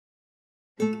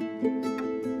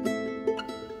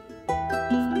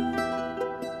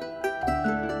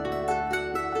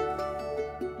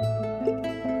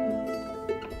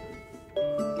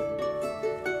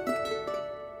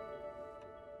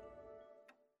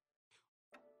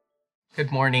Good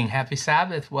morning. Happy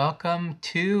Sabbath. Welcome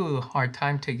to our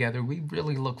time together. We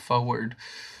really look forward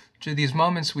to these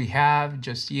moments we have,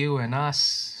 just you and us,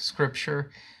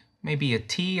 scripture, maybe a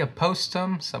tea, a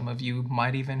postum. Some of you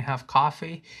might even have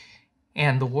coffee,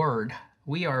 and the word.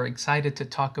 We are excited to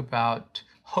talk about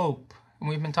hope. And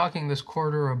we've been talking this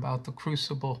quarter about the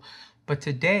crucible, but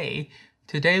today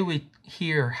we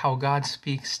hear how God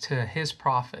speaks to his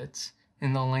prophets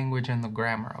in the language and the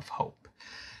grammar of hope.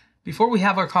 Before we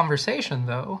have our conversation,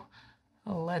 though,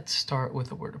 let's start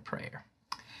with a word of prayer.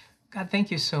 God,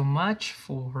 thank you so much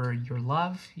for your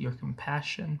love, your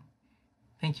compassion.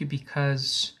 Thank you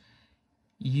because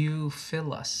you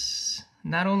fill us,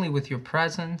 not only with your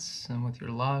presence and with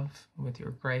your love, with your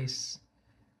grace,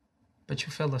 but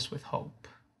you fill us with hope.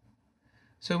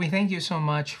 So we thank you so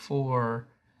much for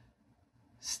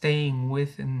staying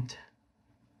with and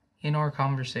in our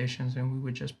conversations, and we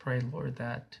would just pray, Lord,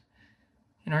 that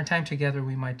in our time together,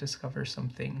 we might discover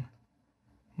something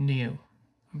new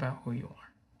about who you are.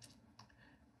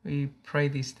 We pray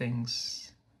these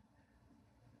things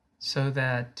so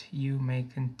that you may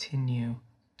continue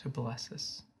to bless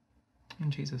us.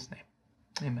 In Jesus' name,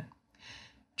 amen.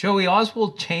 Joey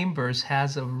Oswald Chambers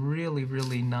has a really,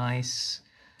 really nice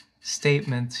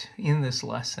statement in this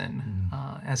lesson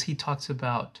as he talks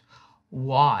about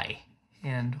why.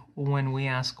 And when we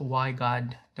ask, why,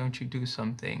 God, don't you do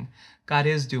something? God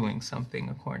is doing something,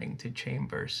 according to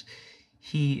Chambers.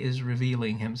 He is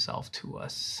revealing himself to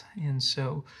us. And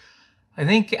so I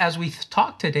think as we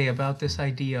talk today about this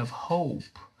idea of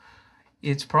hope,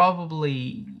 it's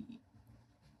probably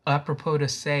apropos to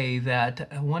say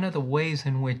that one of the ways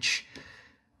in which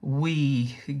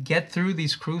we get through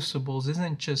these crucibles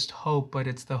isn't just hope, but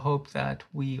it's the hope that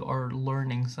we are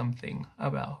learning something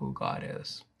about who God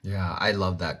is. Yeah, I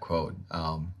love that quote.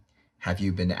 Have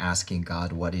you been asking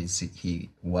God what he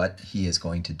is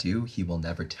going to do? He will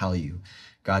never tell you.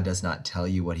 God does not tell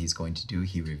you what he's going to do.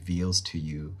 He reveals to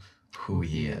you who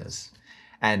he is.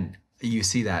 And you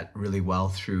see that really well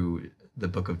through the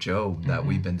book of Job that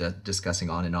we've been discussing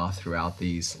on and off throughout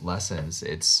these lessons.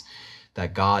 It's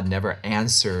that God never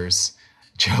answers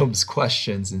Job's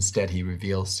questions. Instead, he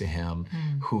reveals to him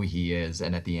who he is.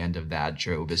 And at the end of that,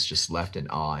 Job is just left in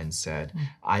awe and said,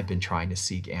 I've been trying to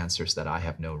seek answers that I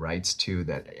have no rights to,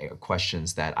 that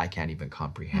questions that I can't even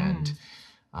comprehend.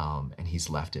 And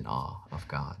he's left in awe of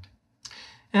God.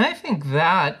 And I think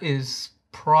that is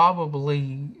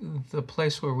probably the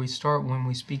place where we start when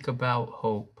we speak about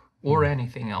hope or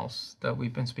anything else that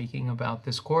we've been speaking about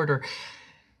this quarter.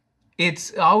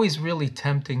 It's always really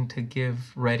tempting to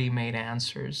give ready-made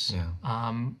answers.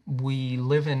 Yeah. We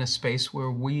live in a space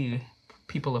where we,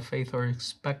 people of faith, are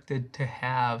expected to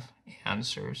have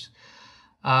answers.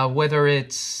 Whether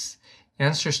it's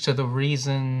answers to the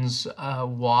reasons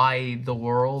why the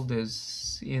world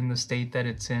is in the state that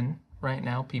it's in right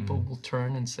now. People will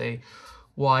turn and say,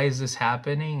 why is this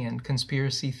happening? And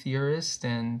conspiracy theorists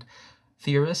and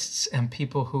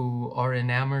people who are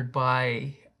enamored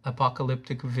by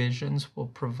apocalyptic visions will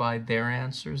provide their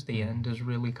answers. The end is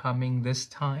really coming this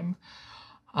time.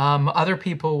 Other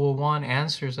people will want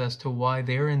answers as to why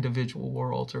their individual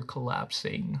worlds are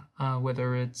collapsing,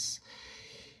 whether it's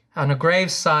on a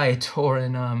gravesite or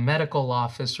in a medical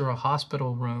office or a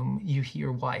hospital room. You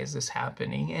hear, why is this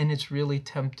happening? And it's really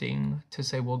tempting to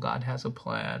say, well, God has a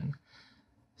plan.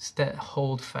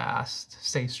 Hold fast,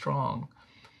 stay strong.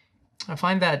 I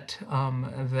find that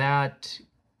that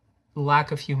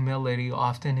lack of humility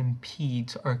often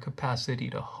impedes our capacity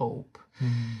to hope.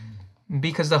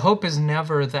 Because the hope is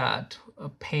never that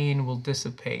pain will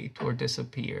dissipate or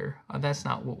disappear. That's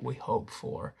not what we hope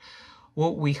for.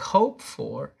 What we hope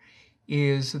for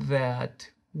is that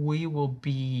we will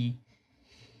be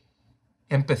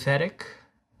empathetic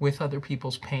with other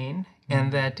people's pain,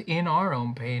 and that in our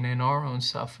own pain and our own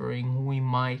suffering, we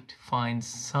might find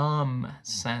some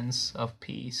sense of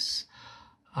peace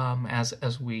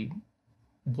as we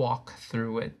walk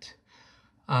through it.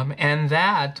 And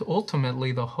that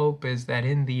ultimately the hope is that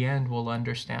in the end we'll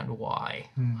understand why.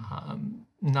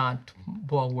 Not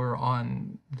while we're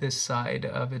on this side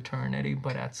of eternity,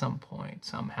 but at some point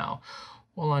somehow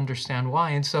we'll understand why.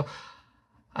 And so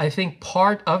I think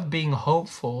part of being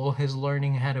hopeful is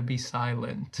learning how to be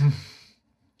silent.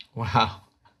 Wow,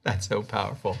 that's so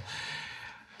powerful.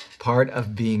 Part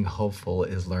of being hopeful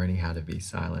is learning how to be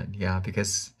silent. Yeah,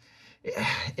 because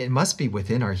it must be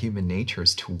within our human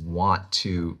natures to want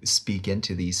to speak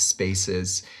into these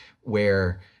spaces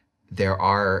where there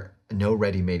are no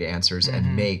ready-made answers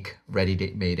and make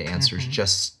ready-made answers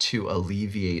just to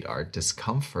alleviate our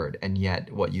discomfort. And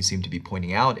yet what you seem to be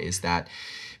pointing out is that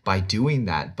by doing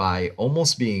that, by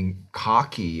almost being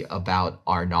cocky about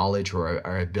our knowledge or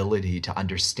our ability to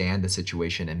understand the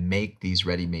situation and make these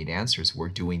ready-made answers, we're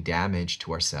doing damage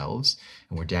to ourselves,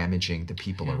 and we're damaging the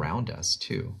people Yeah. around us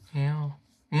too. Yeah.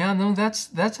 Yeah, no,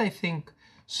 that's I think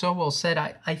so well said.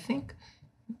 I think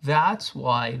that's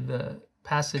why the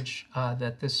passage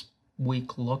that this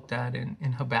week looked at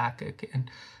in Habakkuk and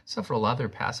several other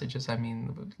passages, I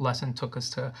mean, the lesson took us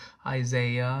to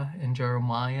Isaiah and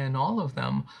Jeremiah, and all of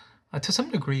them, to some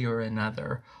degree or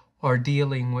another, are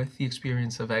dealing with the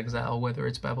experience of exile, whether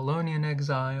it's Babylonian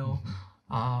exile,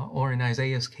 or in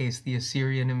Isaiah's case, the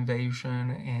Assyrian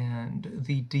invasion and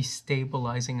the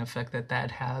destabilizing effect that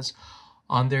that has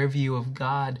on their view of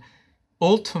God.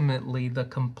 Ultimately, the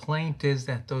complaint is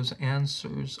that those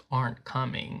answers aren't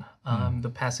coming.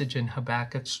 The passage in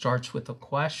Habakkuk starts with a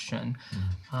question,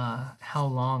 how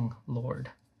long, Lord?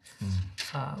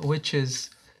 Which is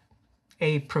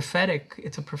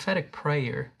it's a prophetic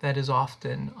prayer that is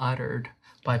often uttered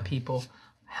by people.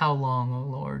 How long, O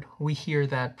Lord? We hear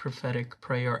that prophetic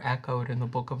prayer echoed in the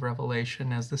book of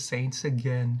Revelation as the saints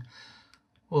again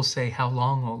will say, how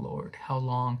long, O Lord? How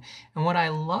long? And what I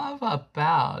love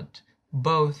about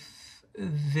both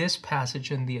this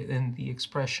passage and the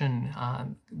expression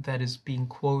that is being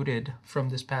quoted from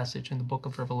this passage in the book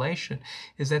of Revelation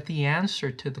is that the answer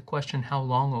to the question, how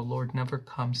long, O Lord, never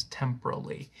comes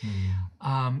temporally.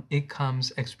 It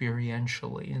comes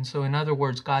experientially. And so, in other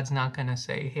words, God's not going to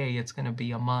say, hey, it's going to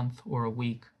be a month or a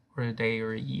week or a day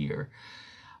or a year.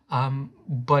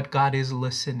 But God is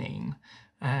listening.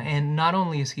 And not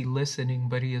only is he listening,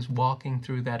 but he is walking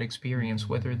through that experience,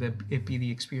 whether it be the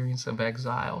experience of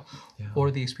exile or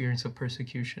the experience of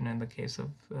persecution in the case of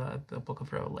the book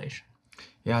of Revelation.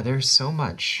 Yeah, there's so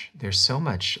much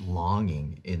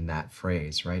longing in that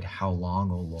phrase, right? How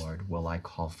long, O Lord, will I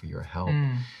call for your help?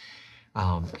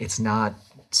 It's not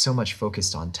so much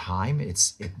focused on time.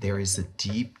 There is a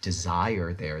deep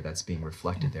desire there that's being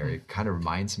reflected there. It kind of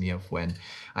reminds me of when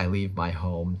I leave my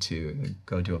home to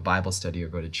go to a Bible study or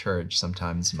go to church.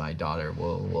 Sometimes my daughter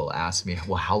will ask me,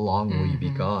 well, how long will you be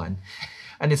gone?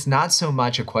 And it's not so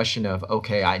much a question of,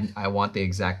 okay, I want the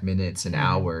exact minutes and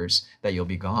hours that you'll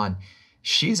be gone.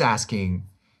 She's asking,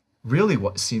 really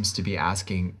what seems to be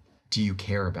asking, do you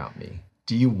care about me?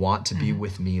 Do you want to be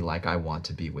with me like I want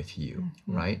to be with you,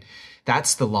 right?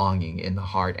 That's the longing in the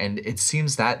heart. And it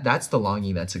seems that that's the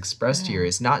longing that's expressed here.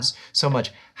 It's not so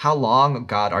much, how long,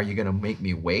 God, are you going to make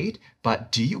me wait?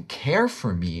 But do you care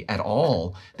for me at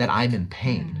all that I'm in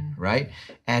pain, right?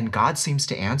 And God seems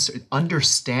to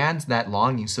understands that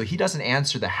longing. So he doesn't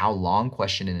answer the how long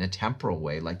question in a temporal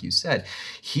way, like you said.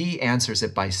 He answers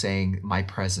it by saying, my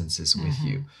presence is with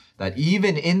you. That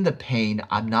even in the pain,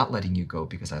 I'm not letting you go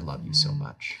because I love you so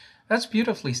much. That's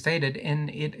beautifully stated.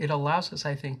 And it allows us,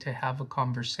 I think, to have a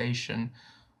conversation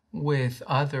with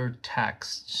other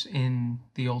texts in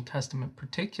the Old Testament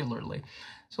particularly.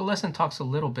 So lesson talks a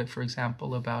little bit, for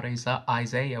example, about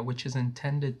Isaiah, which is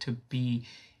intended to be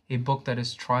a book that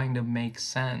is trying to make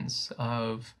sense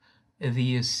of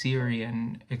the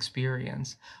Assyrian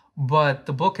experience. But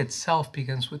the book itself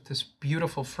begins with this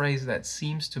beautiful phrase that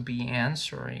seems to be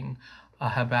answering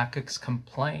Habakkuk's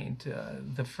complaint.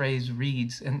 The phrase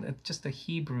reads, and just the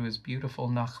Hebrew is beautiful,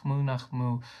 Nachmu,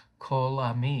 Nachmu, Kol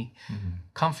Ami.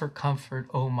 Comfort, comfort,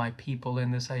 O my people.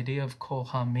 And this idea of Kol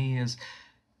Ami is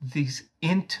this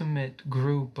intimate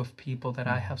group of people that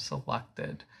I have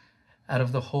selected out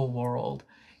of the whole world.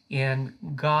 And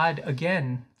God,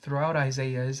 again, throughout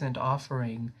Isaiah, isn't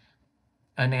offering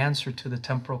an answer to the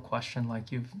temporal question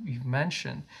like you've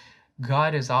mentioned.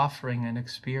 God is offering an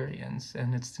experience,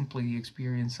 and it's simply the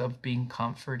experience of being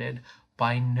comforted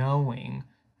by knowing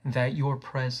that your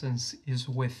presence is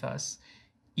with us,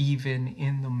 even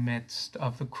in the midst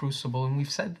of the crucible. And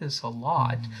we've said this a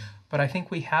lot, but I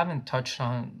think we haven't touched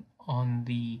on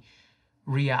the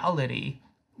reality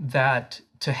that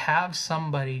to have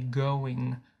somebody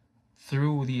going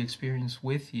through the experience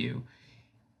with you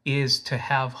is to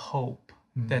have hope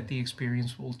that the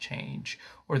experience will change,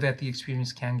 or that the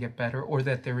experience can get better, or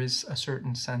that there is a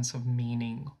certain sense of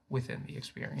meaning within the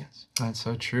experience. That's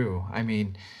so true. I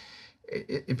mean,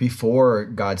 before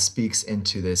God speaks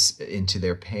into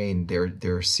their pain,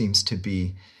 there seems to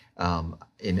be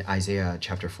In Isaiah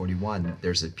chapter 41,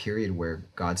 there's a period where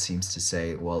God seems to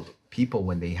say, well, people,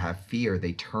 when they have fear,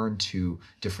 they turn to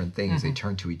different things. They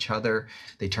turn to each other,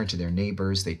 they turn to their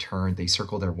neighbors, they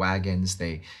circle their wagons,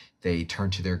 they turn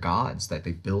to their gods, that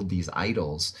they build these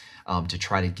idols to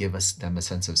try to give them a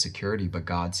sense of security. But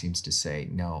God seems to say,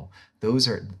 no, those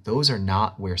are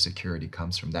not where security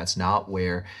comes from. That's not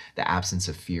where the absence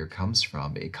of fear comes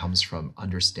from. It comes from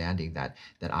understanding that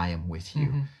I am with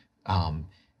you.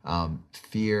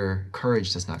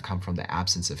 Courage does not come from the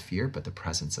absence of fear, but the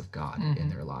presence of God in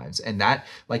their lives. And that,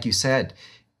 like you said,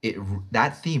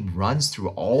 that theme runs through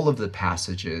all of the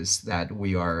passages that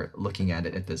we are looking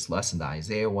at this lesson. The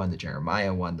Isaiah one, the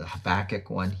Jeremiah one, the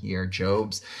Habakkuk one here,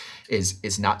 Job's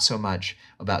is not so much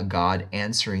about God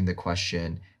answering the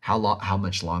question, how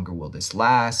much longer will this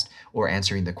last, or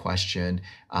answering the question,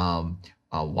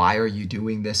 why are you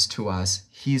doing this to us?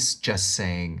 He's just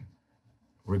saying,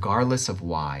 regardless of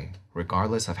why,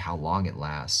 regardless of how long it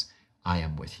lasts, I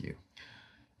am with you.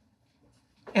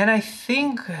 And I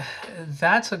think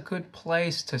that's a good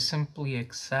place to simply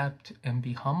accept and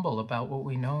be humble about what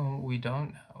we know and what we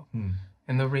don't know.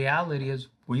 And the reality is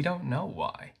we don't know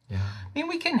why. Yeah. I mean,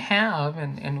 we can have,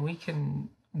 and we can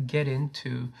get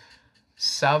into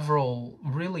several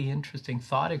really interesting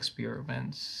thought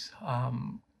experiments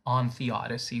on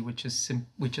theodicy, which is,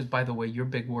 by the way, your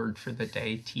big word for the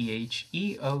day,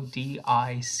 Theodicy.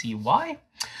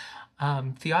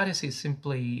 Theodicy is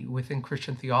simply, within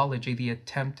Christian theology, the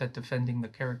attempt at defending the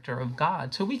character of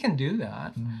God. So we can do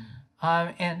that.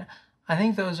 And I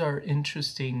think those are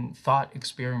interesting thought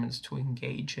experiments to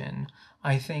engage in.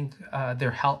 I think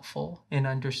they're helpful in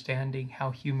understanding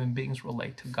how human beings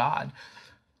relate to God.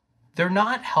 They're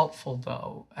not helpful,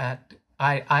 though,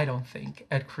 I don't think,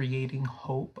 at creating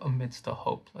hope amidst the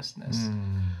hopelessness.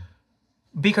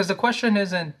 Because the question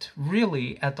isn't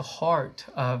really at the heart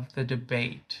of the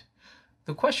debate.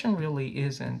 The question really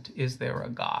isn't, is there a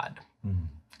God?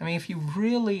 I mean, if you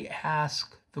really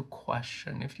ask the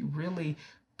question, if you really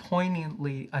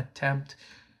poignantly attempt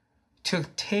to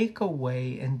take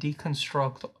away and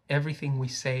deconstruct everything we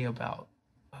say about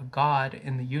God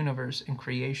and the universe and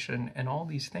creation and all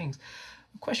these things,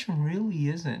 the question really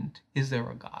isn't, is there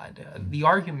a God?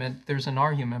 There's an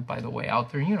argument, by the way,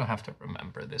 out there. You don't have to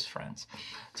remember this, friends.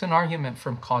 It's an argument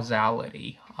from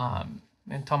causality.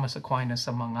 And Thomas Aquinas,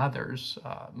 among others,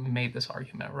 made this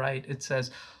argument, right? It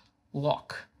says,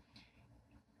 look,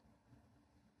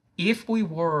 if we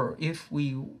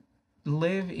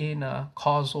live in a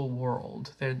causal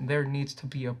world, there needs to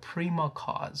be a prima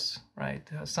cause, right?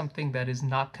 Something that is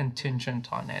not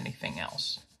contingent on anything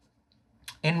else.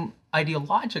 And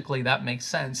ideologically, that makes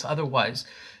sense. Otherwise,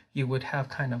 you would have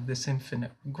kind of this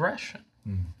infinite regression.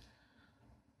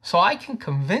 So I can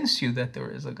convince you that there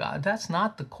is a God. That's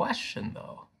not the question,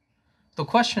 though. The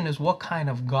question is, what kind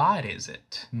of God is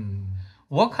it?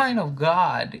 What kind of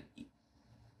God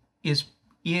is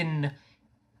in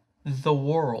the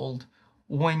world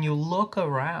when you look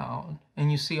around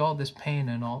and you see all this pain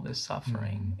and all this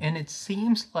suffering? And it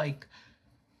seems like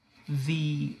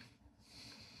the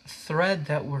thread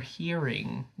that we're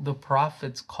hearing the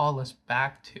prophets call us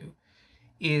back to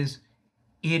is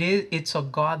it's a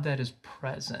God that is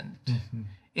present.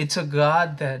 It's a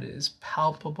God that is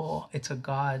palpable. It's a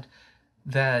God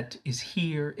that is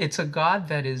here. It's a God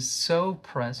that is so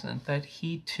present that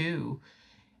he too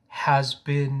has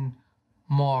been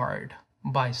marred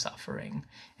by suffering.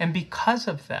 And because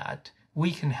of that,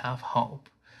 we can have hope.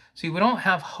 See, we don't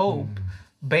have hope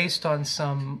based on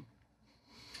some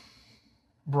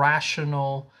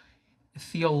rational,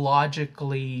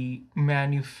 theologically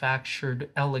manufactured,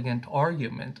 elegant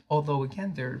argument, although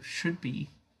again, there should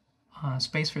be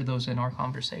space for those in our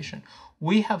conversation.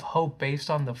 We have hope based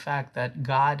on the fact that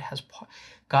God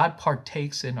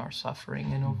partakes in our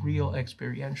suffering in a real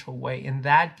experiential way, and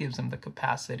that gives him the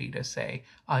capacity to say,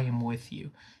 I am with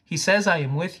you. He says, I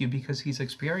am with you because he's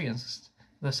experienced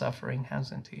the suffering,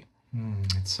 hasn't he?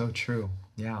 It's so true.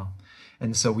 Yeah.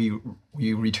 And so we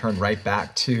return right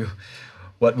back to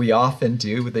what we often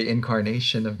do with the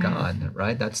incarnation of God,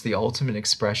 right? That's the ultimate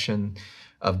expression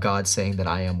of God saying that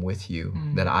I am with you,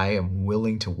 that I am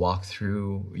willing to walk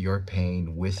through your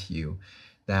pain with you,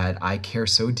 that I care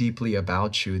so deeply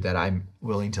about you that I'm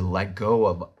willing to let go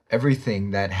of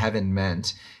everything that heaven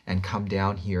meant and come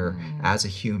down here as a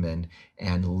human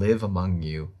and live among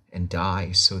you and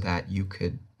die so that you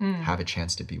could have a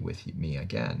chance to be with me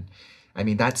again. I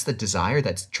mean, that's the desire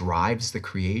that drives the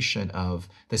creation of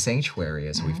the sanctuary,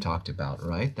 as we've talked about,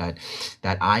 right? That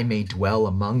I may dwell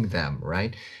among them,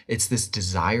 right? It's this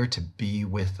desire to be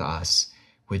with us,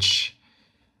 which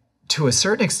to a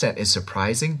certain extent is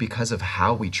surprising because of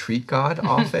how we treat God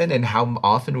often and how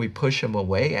often we push him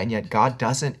away. And yet God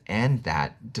doesn't end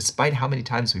that. Despite how many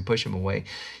times we push him away,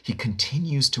 he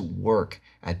continues to work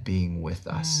at being with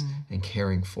us and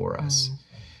caring for us.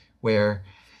 Where,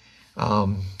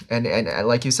 and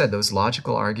like you said, those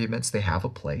logical arguments, they have a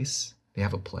place. They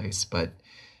have a place, but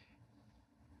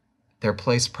their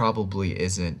place probably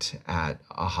isn't at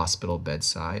a hospital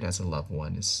bedside as a loved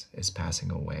one is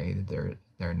passing away.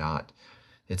 They're not.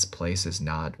 Its place is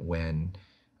not when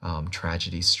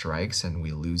tragedy strikes and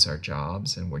we lose our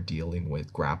jobs and we're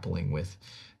grappling with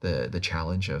the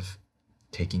challenge of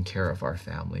taking care of our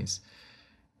families.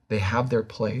 They have their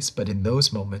place, but in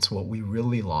those moments, what we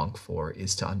really long for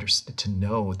is to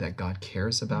know that God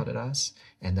cares about us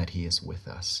and that he is with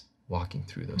us, walking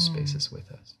through those spaces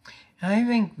with us. And I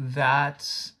think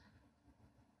that's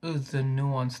the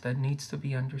nuance that needs to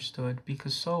be understood,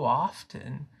 because so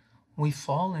often we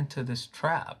fall into this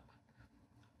trap.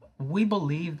 We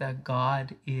believe that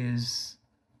God is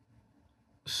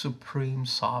supreme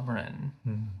sovereign,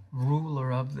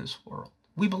 ruler of this world.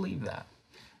 We believe that.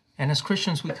 And as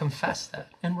Christians, we confess that,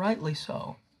 and rightly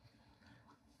so.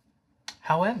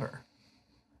 However,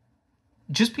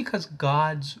 just because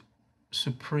God's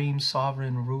supreme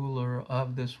sovereign ruler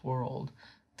of this world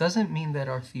doesn't mean that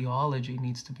our theology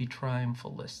needs to be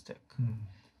triumphalistic.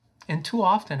 And too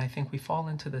often, I think we fall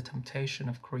into the temptation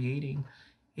of creating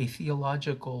a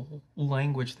theological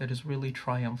language that is really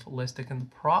triumphalistic. And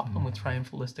the problem with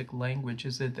triumphalistic language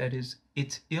is that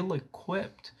it's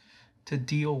ill-equipped to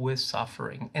deal with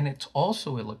suffering. And it's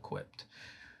also ill-equipped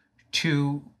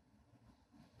to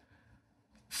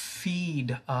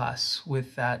feed us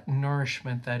with that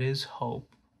nourishment that is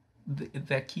hope,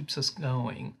 that keeps us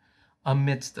going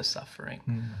amidst the suffering.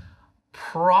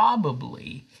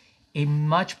 Probably a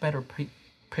much better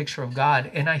picture of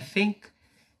God. And I think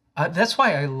that's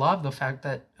why I love the fact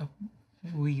that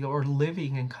we are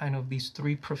living in kind of these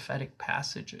three prophetic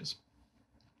passages,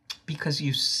 because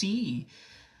you see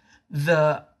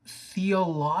the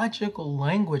theological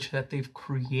language that they've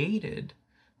created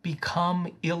become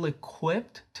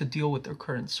ill-equipped to deal with their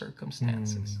current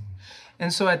circumstances.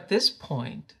 And so at this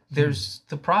point,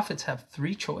 the prophets have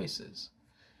three choices.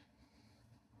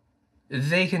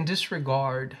 They can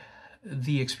disregard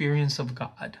the experience of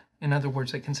God. In other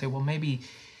words, they can say, well, maybe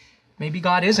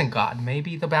God isn't God.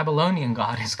 Maybe the Babylonian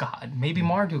God is God. Maybe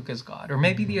Marduk is God. Or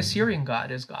maybe the Assyrian God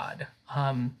is God.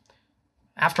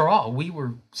 After all, we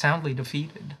were soundly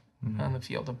defeated on the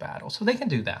field of battle. So they can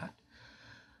do that.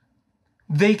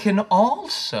 They can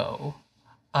also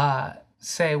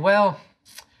say, well,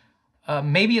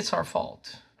 maybe it's our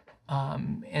fault.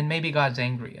 And maybe God's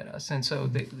angry at us. And so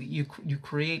you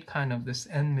create kind of this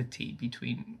enmity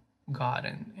between God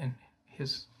and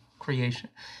his creation.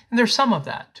 And there's some of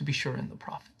that, to be sure, in the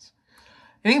prophets.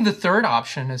 I think the third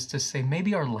option is to say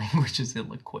maybe our language is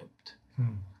ill-equipped.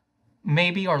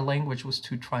 Maybe our language was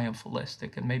too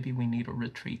triumphalistic, and maybe we need to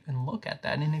retreat and look at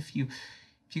that. And if you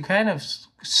kind of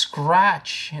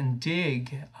scratch and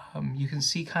dig, you can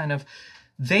see kind of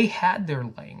they had their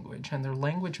language, and their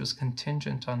language was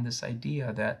contingent on this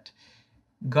idea that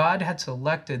God had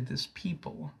selected this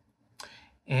people,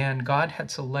 and God had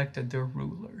selected their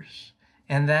rulers,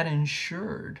 and that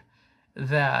ensured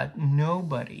that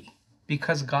nobody,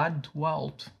 because God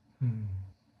dwelt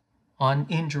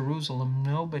in Jerusalem,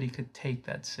 nobody could take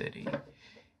that city.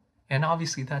 And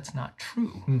obviously that's not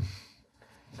true.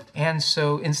 And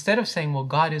so instead of saying, well,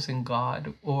 God isn't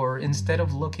God, or instead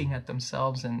of looking at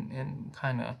themselves and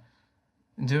kind of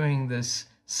doing this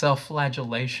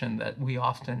self-flagellation that we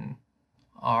often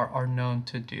are known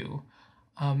to do,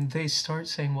 they start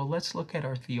saying, well, let's look at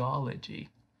our theology.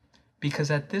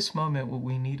 Because at this moment, what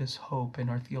we need is hope, and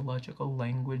our theological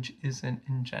language isn't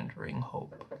engendering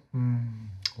hope.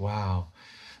 Wow.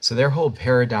 So their whole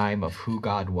paradigm of who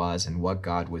God was and what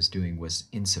God was doing was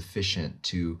insufficient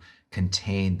to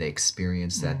contain the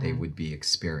experience that they would be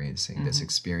experiencing, this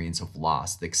experience of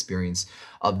loss, the experience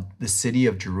of the city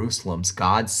of Jerusalem's,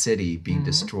 God's city being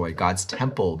destroyed, God's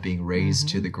temple being razed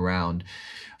to the ground.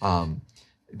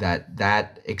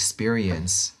 That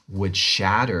experience would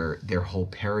shatter their whole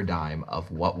paradigm of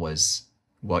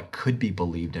what could be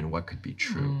believed and what could be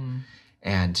true.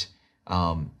 And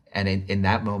in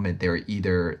that moment, they're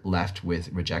either left with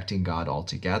rejecting God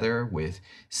altogether, with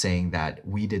saying that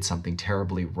we did something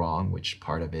terribly wrong, which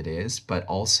part of it is, but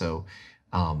also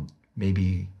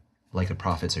maybe, like the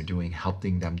prophets are doing,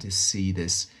 helping them to see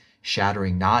this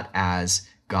shattering not as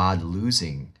God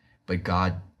losing, but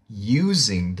God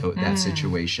using that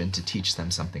situation to teach them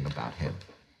something about him.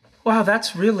 Wow,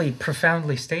 that's really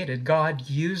profoundly stated. God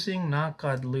using, not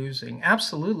God losing.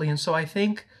 Absolutely. And so I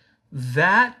think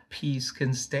that piece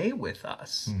can stay with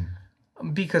us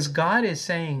because God is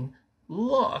saying,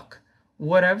 look,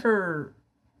 whatever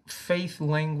faith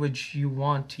language you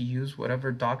want to use,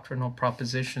 whatever doctrinal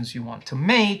propositions you want to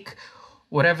make,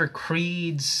 whatever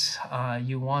creeds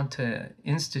you want to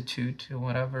institute,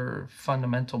 whatever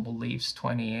fundamental beliefs,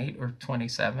 28 or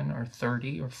 27 or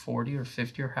 30 or 40 or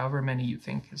 50 or however many you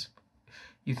think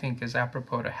is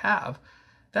apropos to have,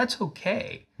 that's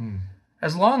okay.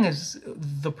 As long as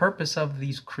the purpose of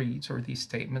these creeds or these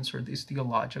statements or these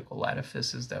theological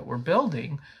edifices that we're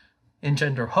building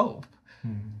engender hope.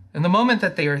 And the moment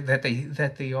that they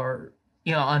are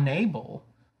unable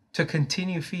to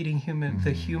continue feeding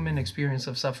the human experience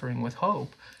of suffering with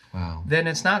hope, Wow. then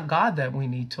it's not God that we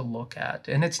need to look at.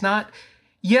 And it's not,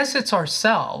 yes, it's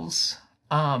ourselves,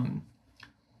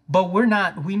 but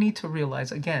we need to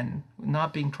realize, again,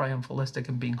 not being triumphalistic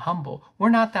and being humble, we're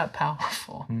not that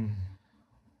powerful.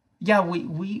 Yeah,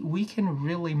 we can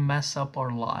really mess up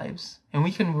our lives and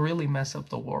we can really mess up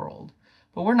the world,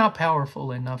 but we're not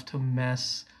powerful enough to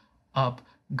mess up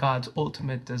God's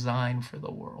ultimate design for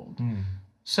the world.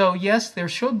 So yes, there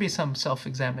should be some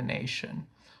self-examination,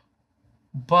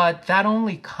 but that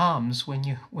only comes when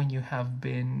you have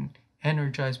been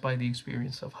energized by the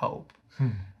experience of hope.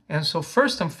 And so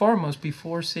first and foremost,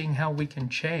 before seeing how we can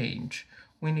change,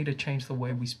 we need to change the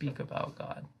way we speak about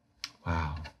God.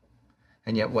 Wow.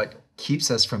 And yet what keeps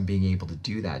us from being able to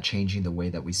do that, changing the way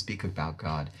that we speak about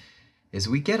God, is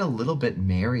we get a little bit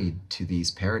married to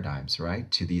these paradigms,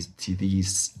 right? To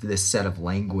this set of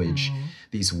language,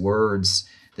 these words,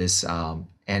 and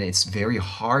it's very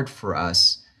hard for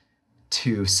us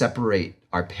to separate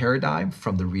our paradigm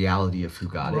from the reality of who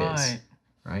God is,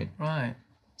 right? Right.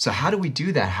 So how do we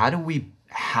do that? How do we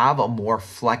have a more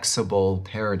flexible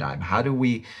paradigm? How do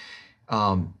we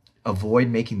avoid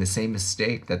making the same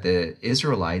mistake that the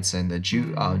Israelites and the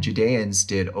Judeans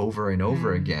did over and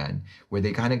over again, where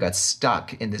they kind of got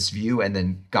stuck in this view, and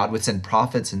then God would send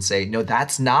prophets and say, no,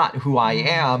 that's not who I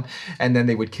am. And then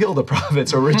they would kill the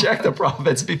prophets or reject the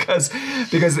prophets because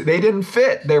they didn't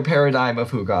fit their paradigm of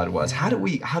who God was. How do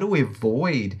we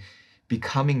avoid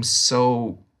becoming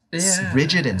so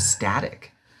rigid and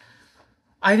static?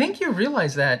 I think you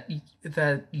realize that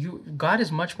God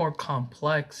is much more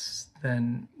complex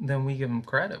than we give him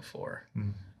credit for.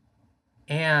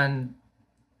 And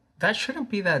that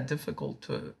shouldn't be that difficult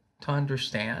to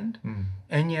understand.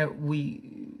 And yet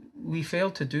we fail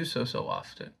to do so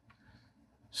often.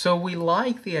 So we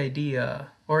like the idea,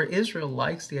 or Israel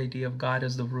likes the idea of God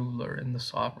as the ruler and the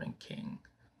sovereign king.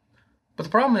 But the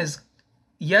problem is,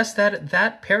 yes,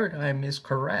 that paradigm is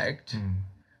correct,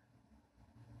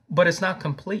 but it's not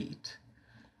complete.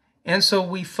 And so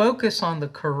we focus on the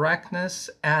correctness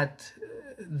at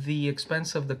the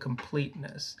expense of the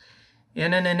completeness.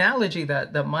 And an analogy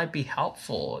that might be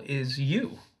helpful is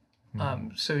you.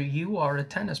 So you are a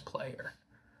tennis player.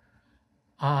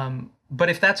 But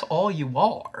if that's all you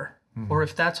are, or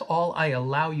if that's all I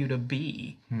allow you to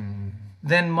be,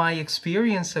 then my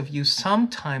experience of you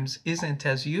sometimes isn't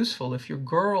as useful. If your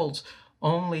girls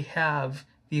only have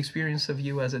the experience of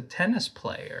you as a tennis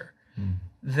player,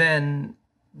 then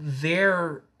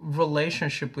their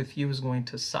relationship with you is going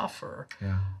to suffer.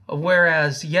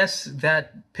 Whereas, yes,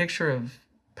 that picture of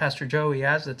Pastor Joey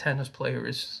as a tennis player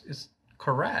is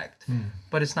correct,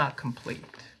 but it's not complete.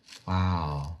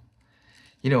 Wow.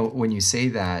 When you say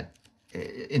that,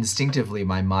 instinctively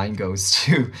my mind goes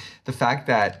to the fact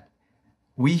that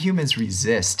we humans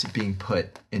resist being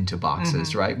put into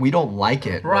boxes, right? We don't like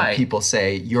it when people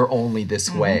say, you're only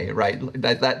this way, right?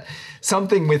 That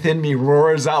something within me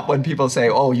roars up when people say,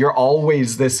 oh, you're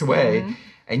always this way.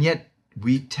 And yet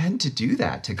we tend to do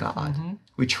that to God.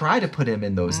 We try to put him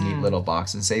in those neat little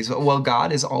boxes and say, well,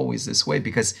 God is always this way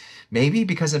because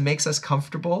it makes us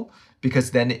comfortable,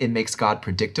 because then it makes God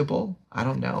predictable. I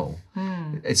don't know.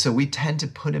 And so we tend to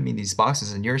put him in these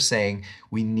boxes, and you're saying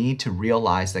we need to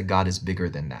realize that God is bigger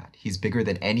than that. He's bigger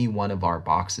than any one of our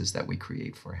boxes that we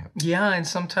create for him. Yeah, and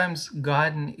sometimes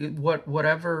God,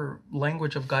 whatever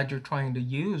language of God you're trying to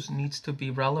use, needs to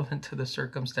be relevant to the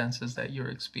circumstances that you're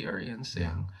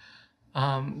experiencing.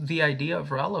 The idea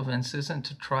of relevance isn't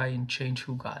to try and change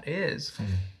who God is.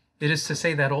 It is to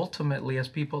say that ultimately, as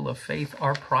people of faith,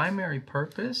 our primary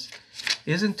purpose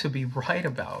isn't to be right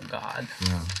about God.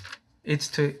 It's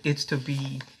to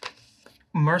be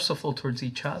merciful towards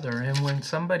each other. And when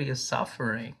somebody is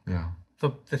suffering,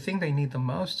 the thing they need the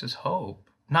most is hope,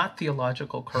 not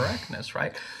theological correctness,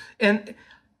 right? And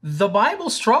the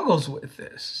Bible struggles with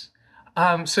this.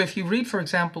 So if you read, for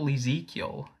example,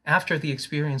 Ezekiel, after the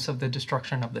experience of the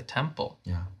destruction of the temple,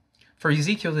 Yeah. for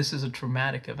Ezekiel, this is a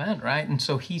traumatic event, right? And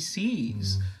so he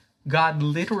sees God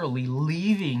literally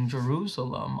leaving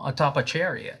Jerusalem atop a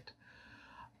chariot.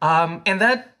 And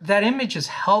that image is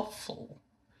helpful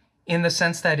in the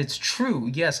sense that it's true.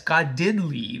 Yes, God did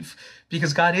leave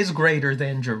because God is greater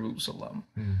than Jerusalem.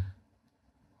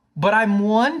 But I'm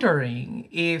wondering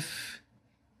if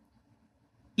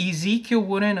Ezekiel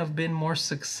wouldn't have been more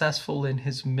successful in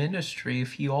his ministry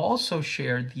if he also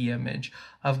shared the image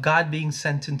of God being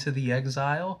sent into the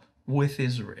exile with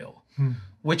Israel,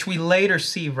 which we later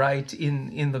see, right,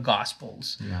 in the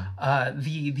Gospels. Yeah.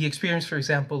 The experience, for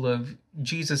example, of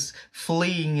Jesus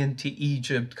fleeing into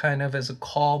Egypt kind of as a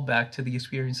callback to the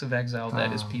experience of exile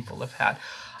that his people have had.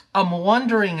 I'm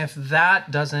wondering if that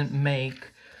doesn't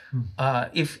make,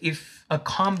 if a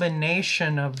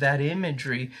combination of that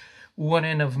imagery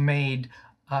wouldn't have made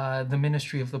the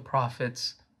ministry of the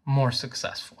prophets more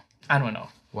successful. I don't know.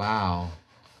 Wow.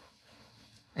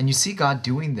 And you see God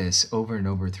doing this over and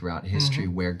over throughout history,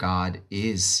 where God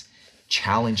is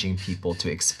challenging people to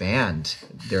expand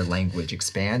their language,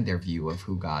 expand their view of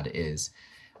who God is.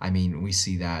 I mean, we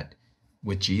see that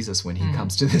with Jesus when he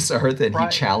comes to this earth, and he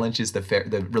challenges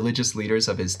the religious leaders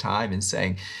of his time and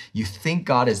saying, you think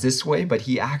God is this way, but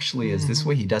he actually is this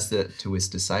way. He does that to his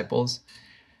disciples.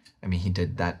 I mean, he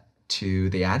did that to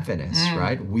the Adventists,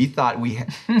 right? We thought we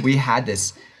had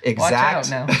this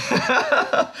exact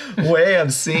way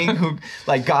of seeing who,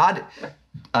 like God.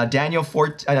 Daniel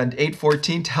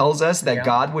 8:14 tells us that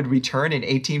God would return in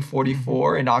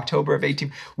 1844, in October of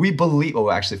 18. We believe,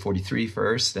 actually 43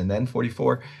 first and then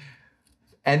 44.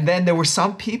 And then there were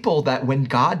some people that when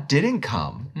God didn't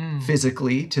come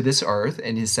physically to this earth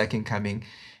in his second coming,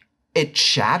 it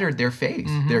shattered their faith.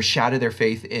 They shattered their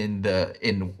faith in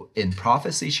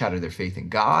prophecy, shattered their faith in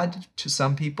God to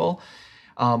some people.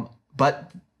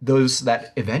 But those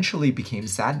that eventually became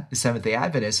Seventh-day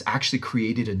Adventists actually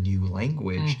created a new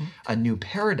language, a new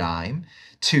paradigm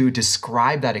to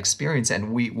describe that experience.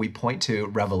 And we point to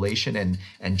Revelation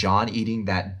and John eating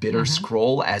that bitter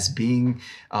scroll as being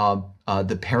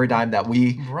the paradigm that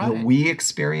we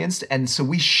experienced. And so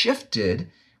we shifted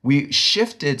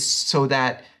so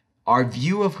that our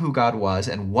view of who God was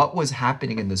and what was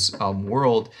happening in this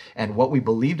world and what we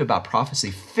believed about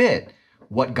prophecy fit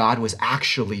what God was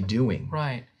actually doing.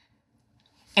 Right.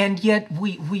 And yet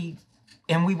we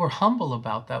were humble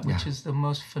about that, which is the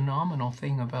most phenomenal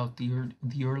thing about the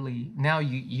early. Now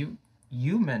you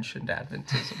mentioned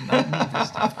Adventism, not me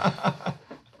this time.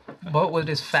 But what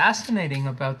is fascinating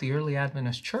about the early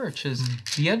Adventist church is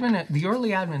the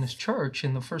early Adventist church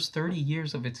in the first 30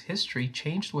 years of its history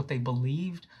changed what they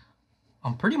believed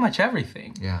on pretty much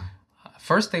everything. Yeah.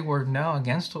 First, they were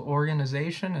against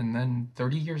organization, and then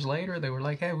 30 years later, they were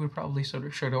like, hey, we probably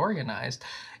should organize.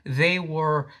 They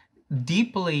were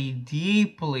deeply,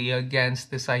 deeply against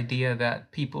this idea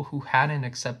that people who hadn't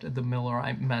accepted the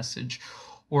Millerite message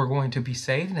were going to be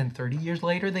saved, and 30 years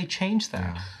later, they changed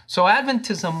that. Yeah. So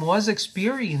Adventism was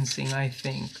experiencing, I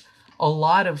think, a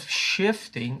lot of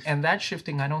shifting, and that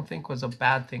shifting I don't think was a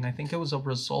bad thing. I think it was a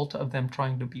result of them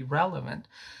trying to be relevant.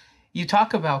 You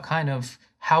talk about kind of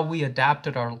how we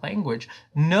adapted our language.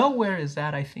 Nowhere is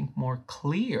that, I think, more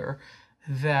clear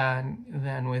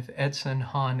than with Edson,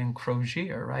 Hahn, and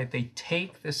Crozier, right? They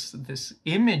take this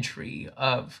imagery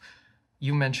of,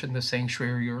 you mentioned the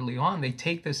sanctuary early on, they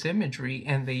take this imagery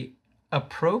and they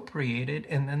appropriate it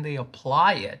and then they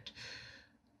apply it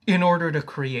in order to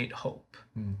create hope,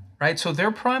 right? So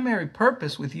their primary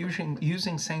purpose with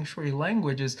using sanctuary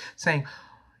language is saying,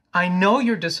 I know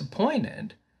you're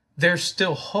disappointed, there's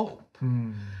still hope.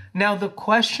 Now, the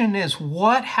question is,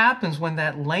 what happens when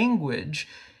that language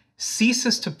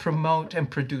ceases to promote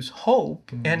and produce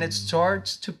hope and it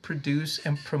starts to produce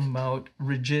and promote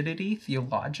rigidity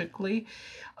theologically,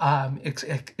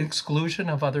 exclusion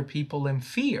of other people, and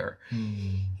fear?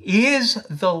 Is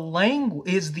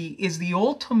the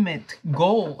ultimate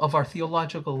goal of our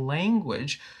theological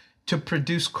language to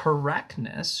produce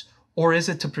correctness, or is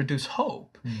it to produce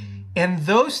hope? And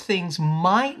those things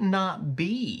might not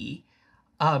be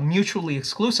mutually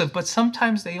exclusive, but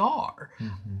sometimes they are.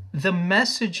 The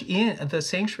message in the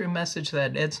sanctuary message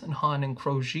that Edson, Hahn, and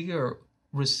Crozier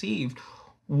received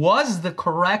was the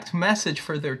correct message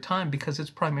for their time because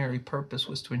its primary purpose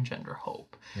was to engender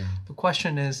hope. The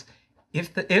question is,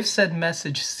 if said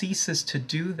message ceases to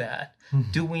do that,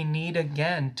 do we need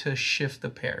again to shift the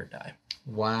paradigm?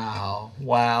 Wow.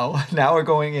 Now we're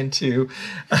going into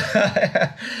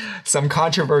some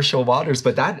controversial waters,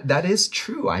 but that is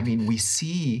true. I mean, we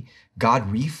see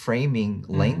God reframing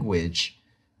language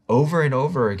over and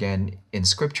over again in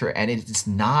scripture, and it's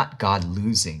not God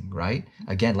losing, right?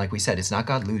 Again, like we said, it's not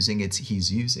God losing, it's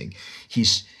he's using.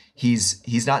 He's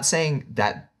not saying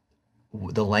that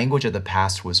the language of the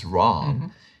past was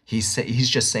wrong. He's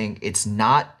just saying it's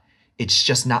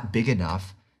just not big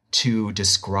enough to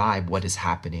describe what is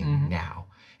happening now.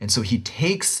 And so he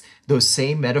takes those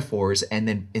same metaphors and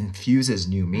then infuses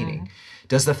new meaning.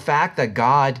 Does the fact that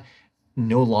God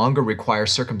no longer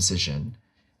requires circumcision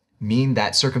mean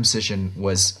that circumcision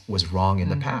was wrong in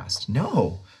the past?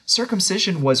 No.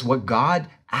 Circumcision was what God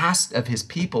asked of his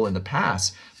people in the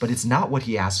past, but it's not what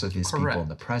he asks of his people in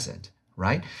the present,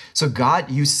 right? So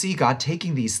you see God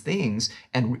taking these things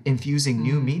and infusing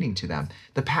new meaning to them.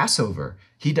 The Passover,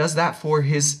 he does that for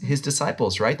his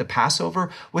disciples, right? The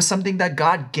Passover was something that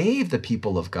God gave the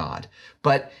people of God.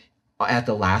 But at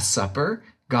the Last Supper,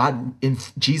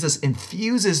 Jesus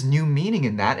infuses new meaning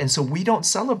in that. And so we don't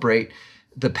celebrate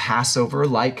the Passover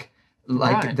like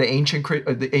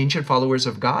the ancient followers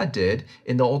of God did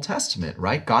in the Old Testament,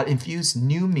 right? God infused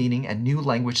new meaning and new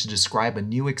language to describe a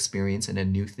new experience and a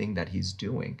new thing that he's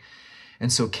doing.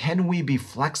 And so can we be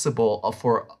flexible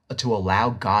to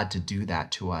allow God to do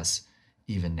that to us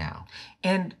even now?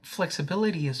 And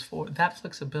flexibility is for that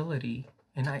flexibility.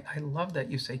 And I love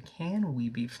that you say, can we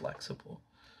be flexible?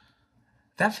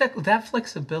 That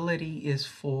flexibility is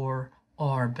for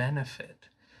our benefit.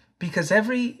 Because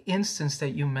every instance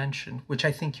that you mentioned, which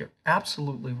I think you're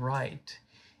absolutely right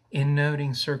in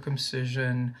noting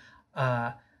circumcision,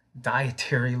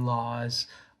 dietary laws,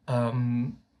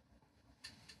 the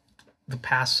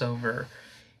Passover,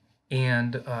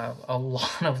 and a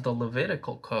lot of the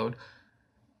Levitical code,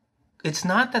 it's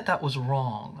not that was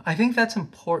wrong. I think that's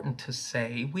important to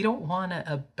say. We don't want to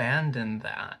abandon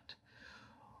that.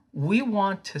 We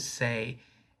want to say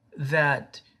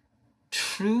that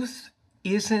truth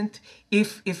isn't,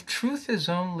 if truth is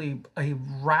only a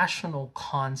rational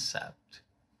concept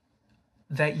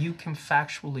that you can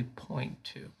factually point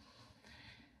to,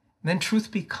 then truth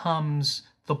becomes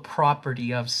the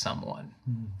property of someone.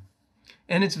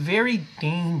 And it's very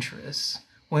dangerous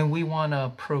when we want to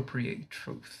appropriate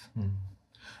truth.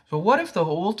 So what if the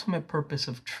ultimate purpose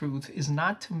of truth is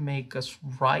not to make us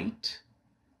right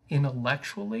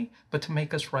intellectually, but to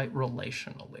make us right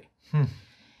relationally?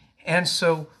 And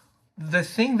so the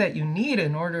thing that you need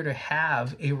in order to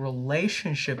have a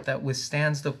relationship that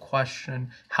withstands the question,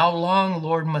 how long,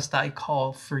 Lord, must I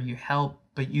call for your help,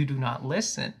 but you do not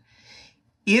listen,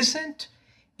 isn't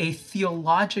a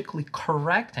theologically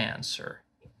correct answer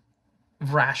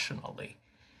rationally.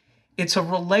 It's a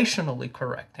relationally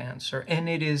correct answer, and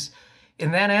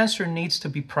that answer needs to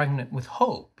be pregnant with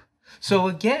hope. So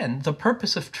again, the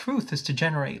purpose of truth is to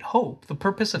generate hope. The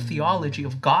purpose of theology,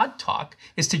 of God talk,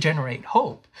 is to generate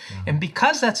hope. And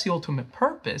because that's the ultimate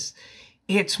purpose,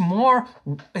 it's more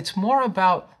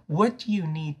about what do you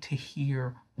need to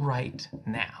hear right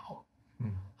now.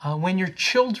 When your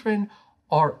children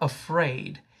are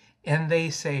afraid and they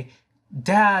say,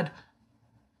 Dad,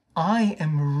 I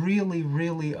am really,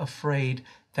 really afraid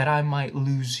that I might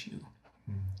lose you.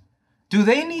 Do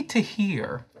they need to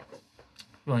hear,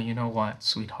 well, you know what,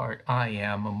 sweetheart, I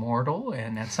am immortal,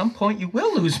 and at some point you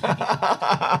will lose me.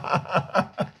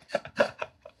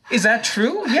 Is that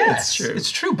true? Yes,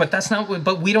 it's true. But that's not what,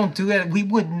 but we don't do it. We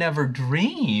would never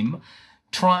dream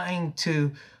trying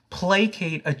to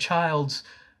placate a child's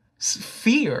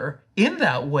fear in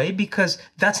that way, because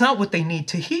that's not what they need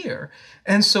to hear.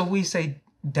 And so we say,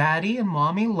 Daddy and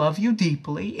Mommy love you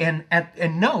deeply, and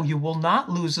no, you will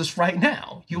not lose us right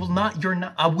now. You will not,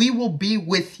 we will be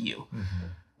with you.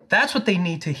 That's what they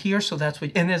need to hear. So that's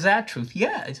what, and is that truth?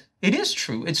 Yeah, it is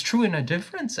true. It's true in a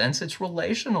different sense. It's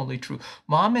relationally true.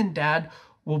 Mom and Dad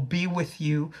will be with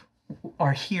you,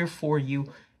 are here for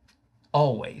you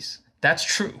always. That's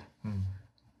true.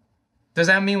 Does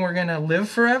that mean we're going to live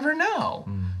forever? No.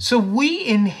 So we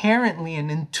inherently and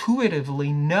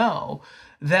intuitively know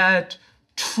that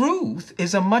truth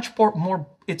is a much more,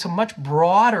 it's a much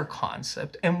broader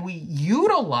concept, and we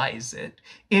utilize it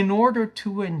in order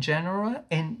to engender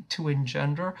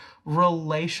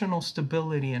relational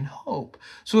stability and hope.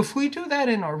 So if we do that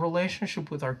in our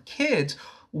relationship with our kids,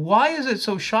 why is it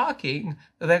so shocking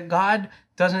that God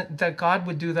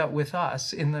would do that with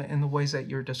us in the ways that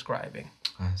you're describing?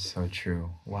 That's so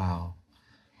true. Wow.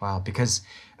 Because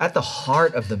at the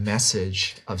heart of the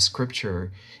message of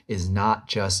Scripture is not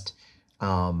just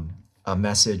a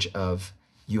message of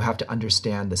you have to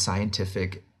understand the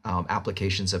scientific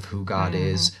applications of who God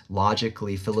is,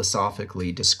 logically,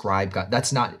 philosophically describe God.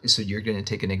 That's not, so you're going to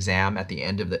take an exam at the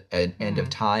end of the end of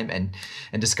time and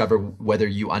discover whether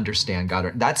you understand God.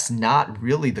 Or, that's not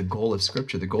really the goal of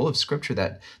Scripture. The goal of Scripture,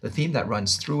 that the theme that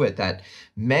runs through it, that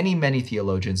many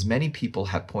theologians, many people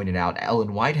have pointed out,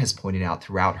 Ellen White has pointed out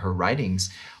throughout her writings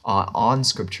on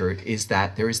Scripture, is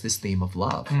that there is this theme of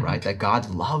love, right? That God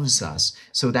loves us.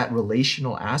 So that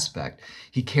relational aspect,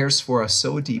 he cares for us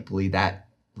so deeply that,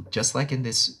 just like in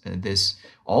this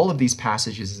all of these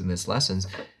passages in this lessons,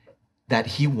 that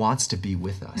he wants to be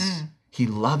with us. He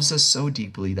loves us so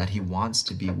deeply that he wants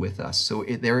to be with us. So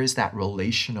there is that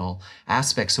relational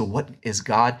aspect. So what is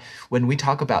God, when we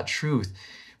talk about truth,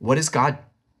 what is God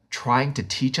trying to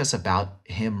teach us about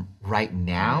him right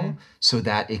now, so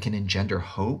that it can engender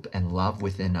hope and love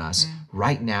within us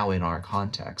right now in our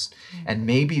context? And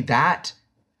maybe that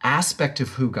aspect of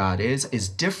who God is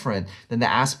different than the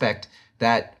aspect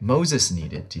that Moses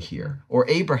needed to hear, or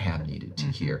Abraham needed to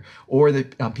hear, or the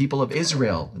people of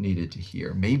Israel needed to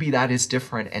hear. Maybe that is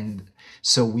different, and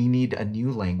so we need a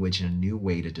new language and a new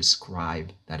way to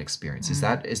describe that experience. Is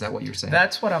that what you're saying?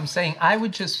 That's what I'm saying. I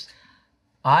would just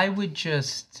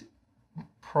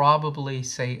probably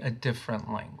say a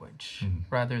different language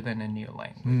rather than a new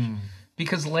language.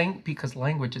 Because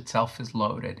language itself is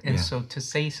loaded. And so to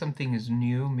say something is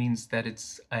new means that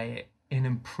it's an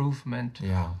improvement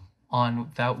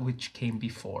on that which came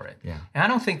before it. And I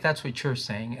don't think that's what you're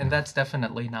saying, and that's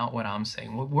definitely not what I'm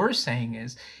saying. What we're saying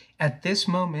is, at this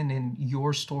moment in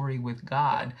your story with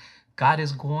God, God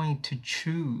is going to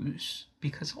choose,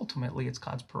 because ultimately it's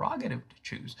God's prerogative to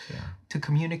choose, to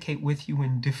communicate with you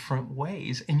in different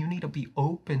ways, and you need to be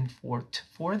open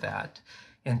for that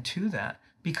and to that,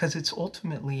 because it's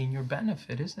ultimately in your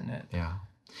benefit, isn't it? Yeah.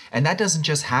 And that doesn't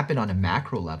just happen on a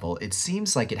macro level. It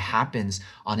seems like it happens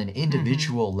on an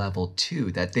individual level too,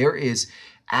 that there is,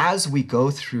 as we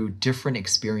go through different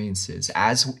experiences,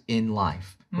 as in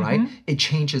life, right, it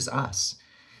changes us.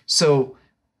 So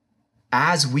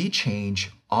as we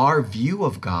change, our view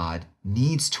of God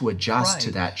needs to adjust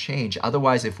to that change.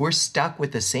 Otherwise, if we're stuck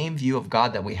with the same view of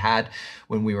God that we had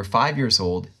when we were 5 years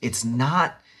old, it's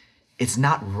not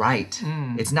right.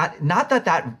 It's not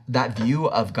that view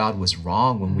of God was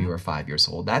wrong when we were 5 years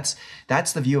old. That's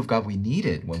the view of God we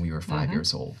needed when we were 5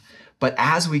 years old. But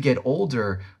as we get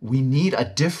older, we need a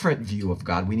different view of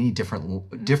God. We need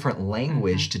different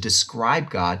language to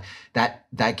describe God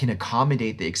that can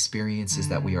accommodate the experiences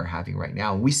that we are having right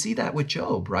now. And we see that with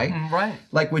Job, right? Right.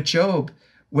 Like with Job,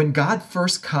 when God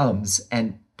first comes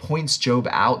and points Job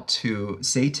out to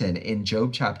Satan in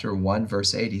Job chapter 1,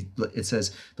 verse 8, it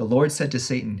says, "The Lord said to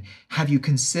Satan, 'Have you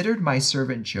considered my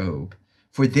servant Job?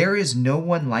 For there is no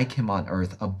one like him on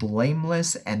earth, a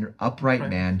blameless and upright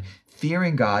man,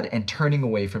 fearing God and turning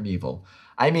away from evil.'"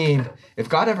 I mean, if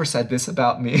God ever said this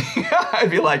about me, I'd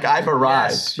be like, I've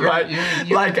arrived, right?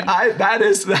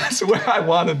 That's where I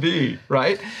want to be,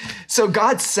 right? So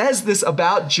God says this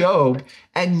about Job,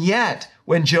 and yet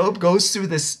when Job goes through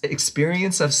this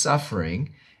experience of suffering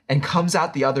and comes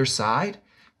out the other side,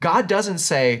 God doesn't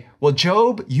say, "Well,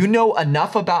 Job, you know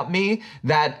enough about me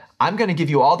that I'm going to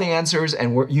give you all the answers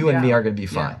and you and me are going to be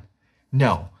fine."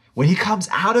 No. When he comes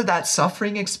out of that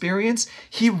suffering experience,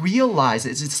 he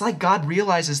realizes, it's like God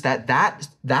realizes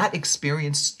that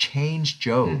experience changed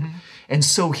Job. And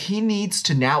so he needs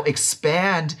to now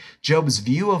expand Job's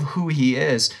view of who he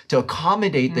is to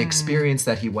accommodate the experience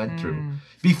that he went through.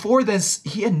 Before this,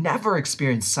 he had never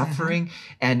experienced suffering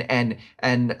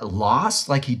and loss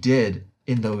like he did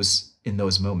in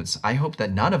those moments. I hope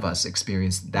that none of us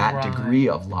experience that degree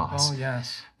of loss. Oh,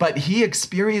 yes. But he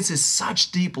experiences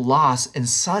such deep loss and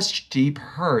such deep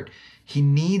hurt, he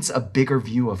needs a bigger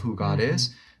view of who God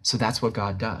is. So that's what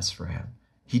God does for him.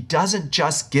 He doesn't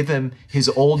just give him his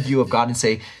old view of God and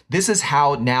say, this is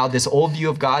how now this old view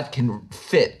of God can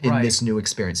fit in this new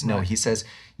experience. No, he says,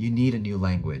 you need a new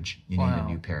language. You need a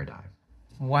new paradigm.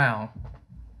 Wow.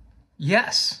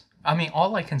 Yes. I mean,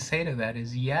 all I can say to that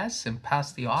is yes, and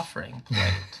pass the offering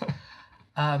plate.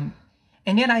 And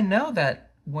yet I know that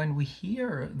when we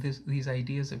hear these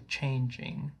ideas of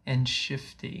changing and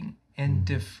shifting and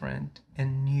different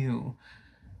and new,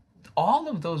 all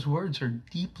of those words are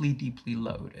deeply, deeply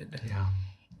loaded. Yeah.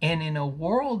 And in a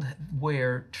world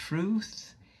where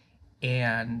truth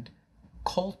and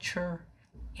culture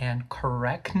and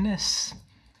correctness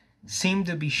seem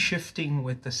to be shifting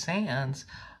with the sands,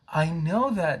 I know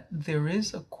that there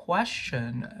is a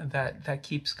question that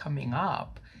keeps coming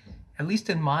up, at least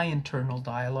in my internal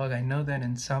dialogue. I know that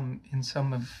in some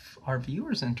of our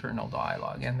viewers' internal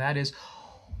dialogue, and that is,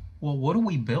 well, what do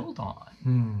we build on?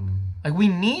 Like, we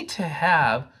need to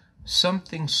have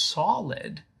something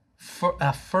solid, for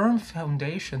a firm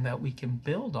foundation that we can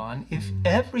build on. If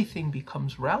everything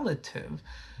becomes relative,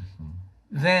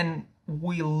 then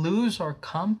we lose our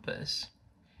compass.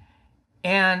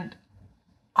 And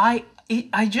I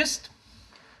just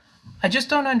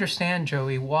don't understand,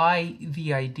 Joey, why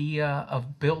the idea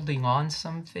of building on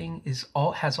something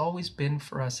has always been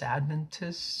for us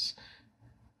Adventists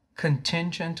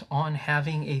contingent on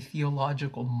having a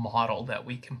theological model that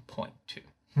we can point to.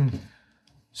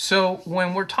 So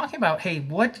when we're talking about, hey,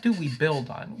 what do we build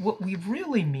on? What we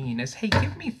really mean is, hey,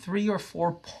 give me 3 or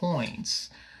 4 points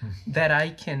that I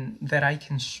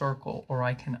can circle or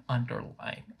I can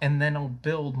underline, and then I'll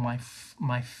build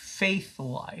my faith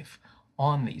life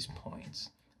on these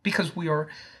points. Because we are,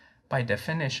 by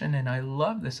definition, and I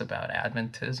love this about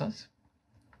Adventism,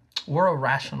 we're a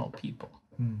rational people.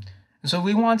 So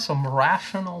we want some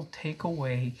rational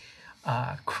takeaway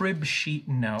crib sheet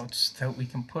notes that we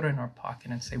can put in our pocket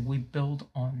and say, we build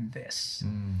on this.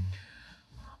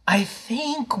 I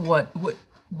think what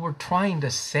we're trying to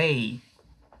say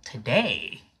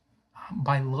today,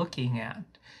 by looking at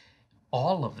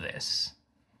all of this,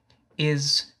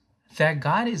 is that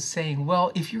God is saying,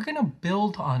 well, if you're going to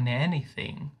build on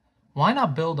anything, why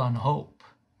not build on hope?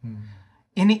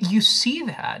 And you see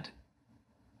that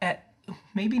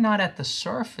maybe not at the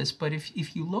surface, but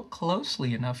if you look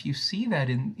closely enough, you see that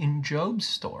in Job's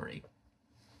story.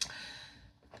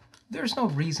 There's no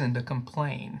reason to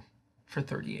complain for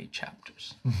 38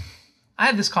 chapters. I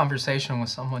had this conversation with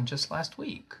someone just last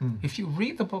week. If you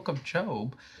read the book of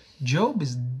Job, Job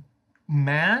is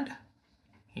mad.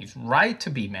 He's right to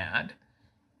be mad.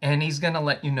 And he's going to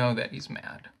let you know that he's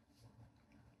mad.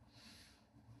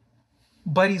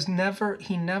 But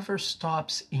he never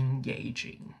stops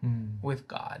engaging with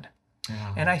God.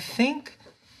 Yeah. And I think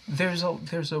there's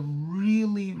a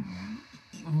really,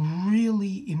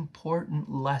 really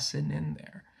important lesson in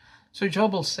there. So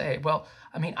Job will say, well,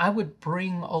 I mean, I would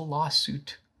bring a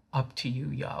lawsuit up to you,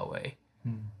 Yahweh,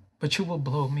 but you will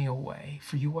blow me away,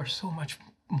 for you are so much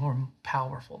more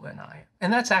powerful than I am.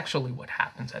 And that's actually what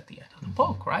happens at the end of the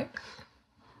book, right?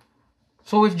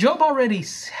 So if Job already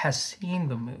has seen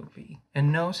the movie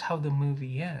and knows how the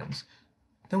movie ends,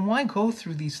 then why go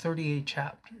through these 38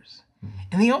 chapters?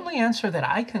 And the only answer that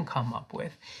I can come up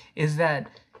with is that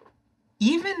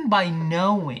even by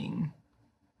knowing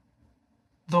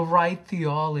the right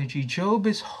theology, Job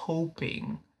is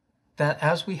hoping that,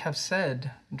 as we have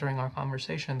said during our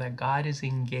conversation, that God is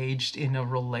engaged in a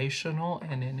relational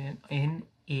and in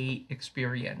a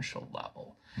experiential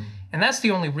level. And that's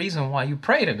the only reason why you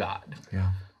pray to God.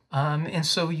 Yeah. And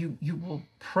so you will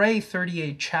pray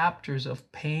 38 chapters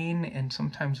of pain and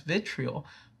sometimes vitriol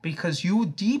because you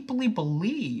deeply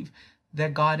believe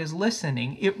that God is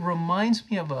listening. It reminds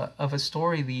me of a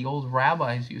story the old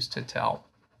rabbis used to tell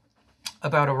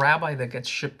about a rabbi that gets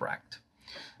shipwrecked.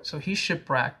 So he's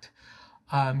shipwrecked.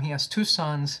 He has 2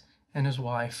 sons and his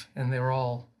wife, and they're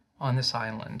all on this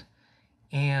island.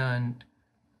 And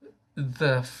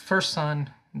the first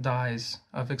son dies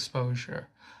of exposure.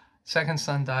 Second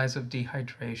son dies of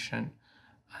dehydration.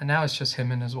 And now it's just him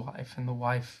and his wife, and the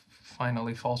wife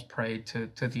finally falls prey to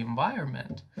the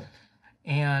environment.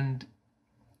 And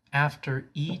after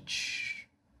each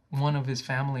one of his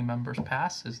family members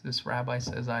passes, this rabbi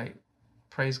says, I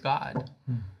praise God,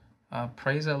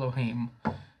 praise Elohim.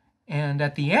 And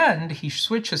at the end, he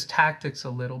switches tactics a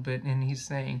little bit, and he's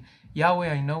saying, Yahweh,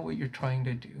 I know what you're trying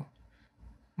to do.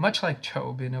 Much like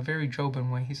Job, in a very Jobin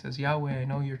way, he says, Yahweh, I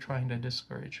know you're trying to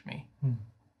discourage me,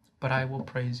 but I will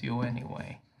praise you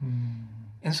anyway.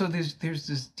 And so there's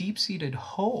this deep-seated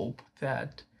hope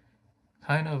that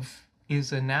kind of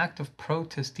is an act of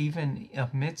protest even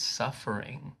amidst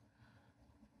suffering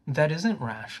that isn't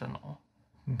rational.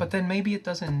 But then maybe it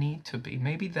doesn't need to be.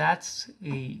 Maybe that's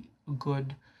a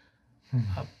good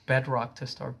bedrock to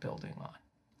start building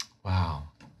on.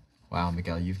 Wow,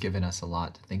 Miguel, you've given us a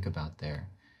lot to think about there.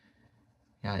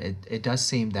 Yeah, it does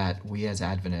seem that we as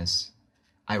Adventists,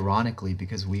 ironically,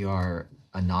 because we are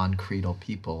a non-creedal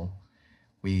people,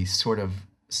 we sort of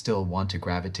still want to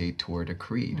gravitate toward a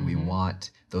creed. We want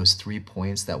those 3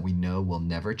 points that we know will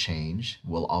never change,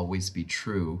 will always be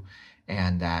true,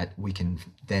 and that we can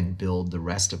then build the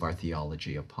rest of our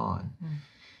theology upon.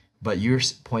 But you're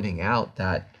pointing out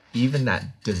that even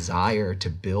that desire to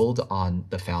build on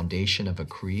the foundation of a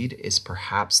creed is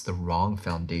perhaps the wrong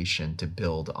foundation to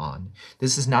build on.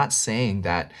 This is not saying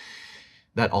that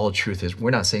all truth is, we're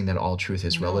not saying that all truth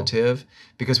is relative,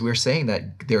 because we're saying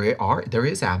that there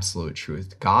is absolute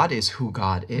truth. God is who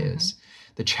God is.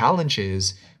 The challenge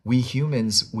is we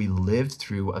humans, we lived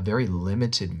through a very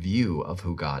limited view of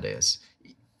who God is.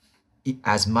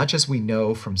 as much as we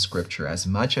know from scripture, as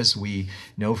much as we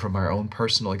know from our own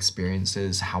personal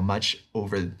experiences, how much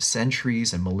over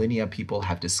centuries and millennia people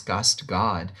have discussed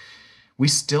God, we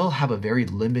still have a very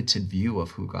limited view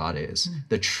of who God is.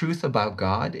 The truth about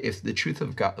God, if the truth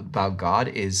of God, about God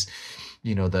is,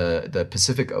 the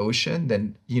Pacific Ocean,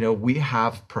 then, we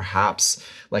have perhaps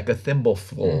like a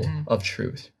thimbleful of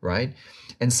truth, right?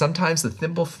 And sometimes the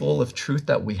thimbleful of truth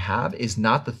that we have is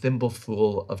not the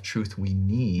thimbleful of truth we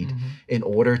need in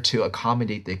order to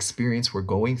accommodate the experience we're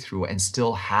going through and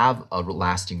still have a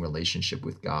lasting relationship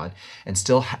with God and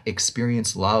still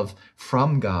experience love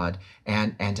from God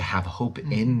and to have hope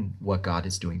in what God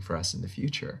is doing for us in the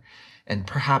future. And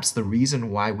perhaps the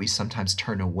reason why we sometimes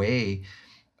turn away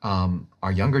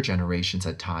our younger generations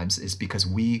at times is because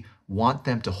we want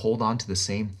them to hold on to the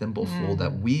same thimbleful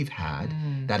that we've had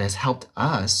that has helped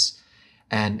us,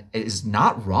 and it is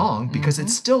not wrong because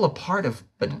it's still a part of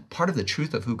the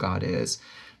truth of who God is,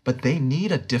 but they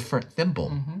need a different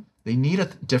thimble. They need a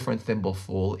different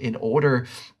thimbleful in order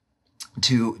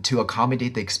to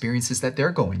accommodate the experiences that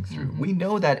they're going through. We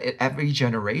know that at every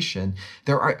generation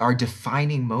there are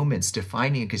defining moments,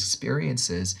 defining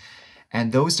experiences.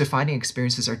 And those defining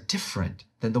experiences are different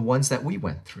than the ones that we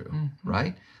went through,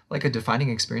 right? Like a defining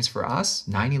experience for us,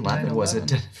 9/11 was a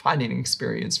defining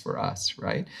experience for us,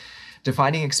 right?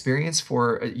 Defining experience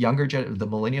for the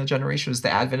millennial generation was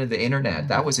the advent of the internet.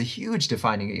 That was a huge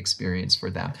defining experience for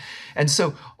them. And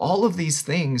so all of these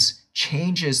things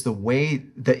changes the way,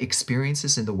 the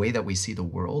experiences and the way that we see the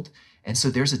world. And so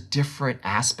there's a different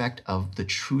aspect of the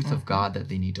truth of God that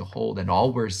they need to hold. And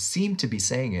all we seem to be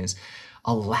saying is,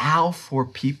 allow for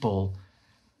people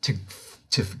to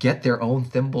get their own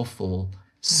thimbleful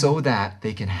so that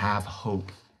they can have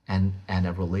hope and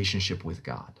a relationship with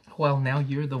God. Well, now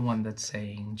you're the one that's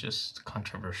saying just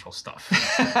controversial stuff.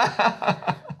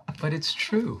 But it's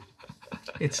true.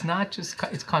 It's not just,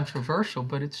 it's controversial,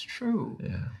 but it's true.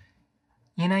 Yeah.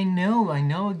 And I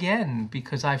know again,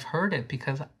 because I've heard it,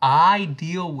 because I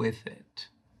deal with it.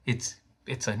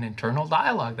 It's an internal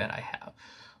dialogue that I have.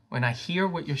 When I hear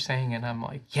what you're saying and I'm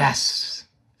like, yes,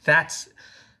 that's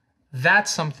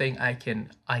something I can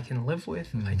live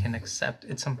with, I can accept.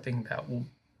 It's something that will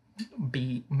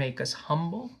make us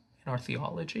humble in our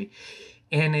theology,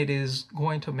 and it is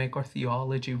going to make our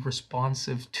theology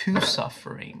responsive to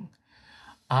suffering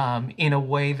in a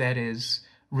way that is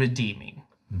redeeming.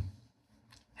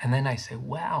 And then I say,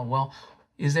 wow, well,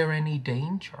 is there any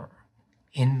danger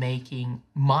in making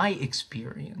my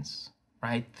experience,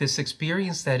 right, this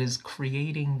experience that is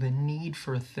creating the need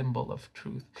for a thimble of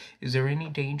truth, is there any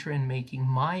danger in making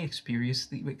my experience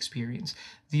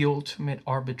the ultimate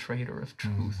arbitrator of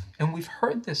truth? And we've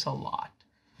heard this a lot.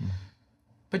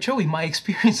 But Joey, my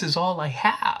experience is all I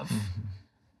have.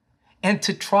 And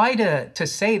to try to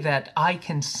say that I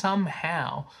can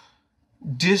somehow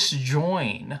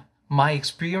disjoin my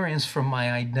experience from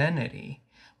my identity,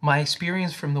 my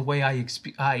experience from the way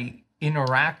I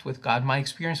interact with God, my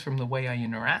experience from the way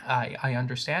I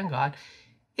understand God,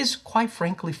 is quite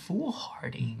frankly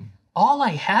foolhardy. All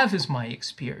I have is my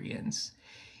experience.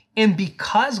 And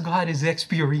because God is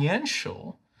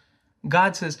experiential,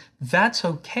 God says, that's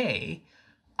okay.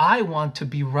 I want to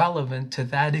be relevant to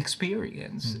that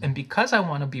experience. And because I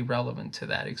want to be relevant to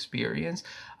that experience,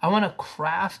 I want to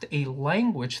craft a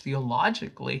language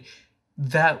theologically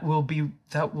that will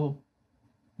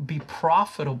be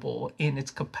profitable in its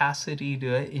capacity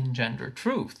to engender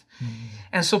truth.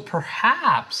 And so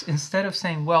perhaps instead of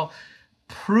saying, well,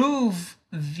 prove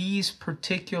these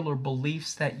particular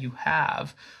beliefs that you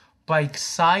have by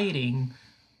citing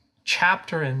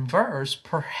chapter and verse,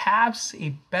 perhaps a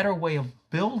better way of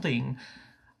building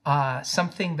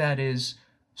something that is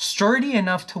sturdy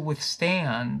enough to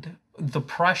withstand the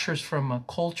pressures from a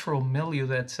cultural milieu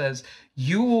that says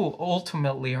you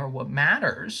ultimately are what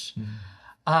matters,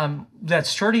 that's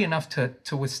sturdy enough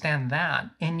to withstand that,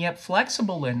 and yet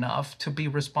flexible enough to be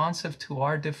responsive to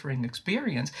our differing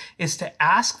experience, is to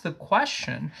ask the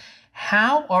question,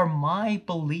 how are my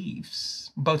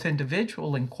beliefs, both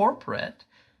individual and corporate,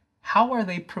 how are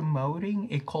they promoting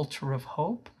a culture of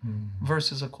hope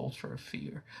versus a culture of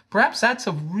fear? Perhaps that's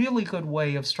a really good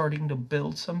way of starting to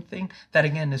build something that,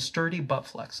 again, is sturdy but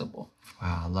flexible.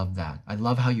 Wow, I love that. I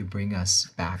love how you bring us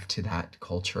back to that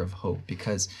culture of hope,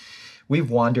 because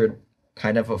we've wandered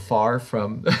kind of afar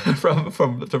from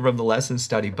the lesson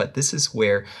study, but this is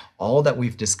where all that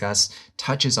we've discussed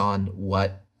touches on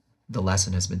what the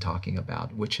lesson has been talking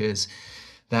about, which is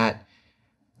that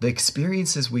the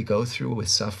experiences we go through with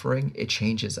suffering, it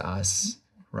changes us,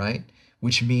 right?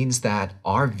 Which means that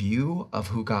our view of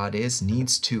who God is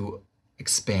needs to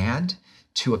expand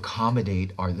to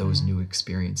accommodate those new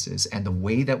experiences. And the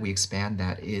way that we expand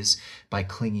that is by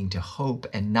clinging to hope,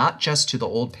 and not just to the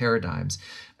old paradigms,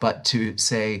 but to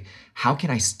say, how can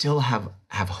I still have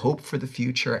hope for the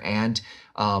future and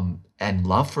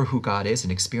love for who God is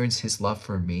and experience his love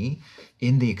for me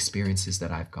in the experiences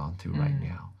that I've gone through right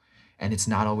now. And it's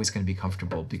not always going to be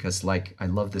comfortable, because like, I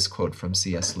love this quote from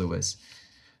C.S. Lewis: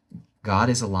 God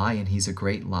is a lion, he's a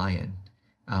great lion.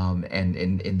 And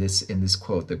in this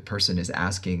quote, the person is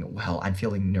asking, well, I'm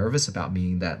feeling nervous about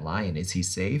meeting that lion. Is he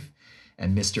safe?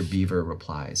 And Mr. Beaver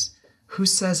replies, who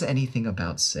says anything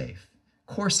about safe?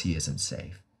 Of course he isn't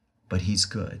safe, but he's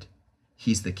good.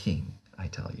 He's the king, I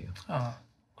tell you. Oh,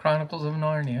 Chronicles of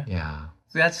Narnia. Yeah.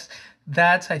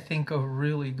 That's I think a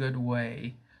really good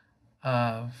way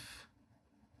of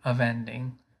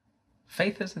ending.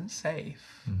 Faith isn't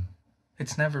safe.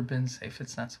 It's never been safe.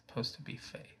 It's not supposed to be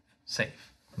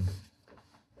safe.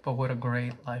 But what a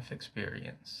great life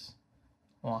experience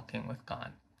walking with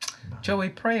God. Joey,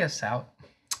 pray us out.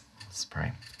 Let's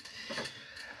pray.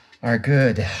 Our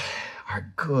good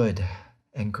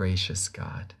and gracious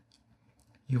God,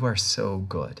 you are so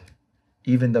good.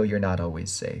 Even though you're not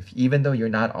always safe, even though you're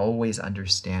not always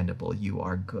understandable, you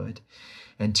are good.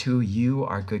 And to you,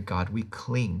 our good God, we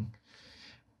cling.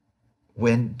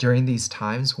 During these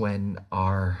times when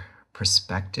our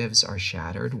perspectives are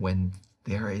shattered, when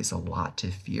there is a lot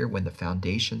to fear, when the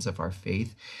foundations of our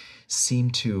faith seem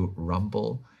to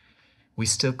rumble, we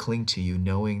still cling to you,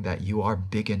 knowing that you are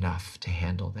big enough to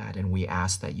handle that. And we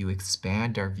ask that you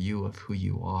expand our view of who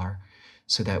you are,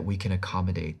 so that we can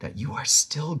accommodate that you are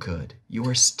still good, you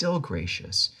are still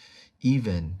gracious,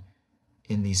 even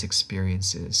in these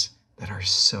experiences that are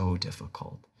so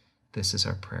difficult. This is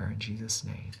our prayer in Jesus'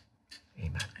 name.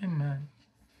 Amen. Amen.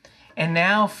 And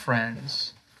now,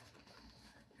 friends,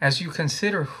 as you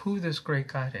consider who this great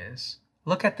God is,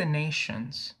 look at the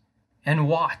nations and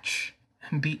watch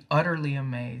and be utterly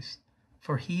amazed,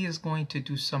 for he is going to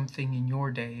do something in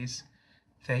your days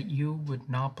that you would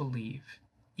not believe,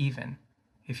 even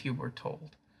if you were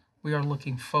told. We are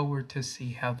looking forward to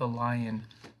see how the Lion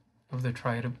of the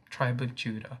tribe of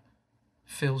Judah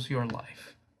fills your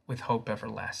life with hope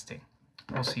everlasting.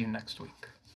 We'll see you next week.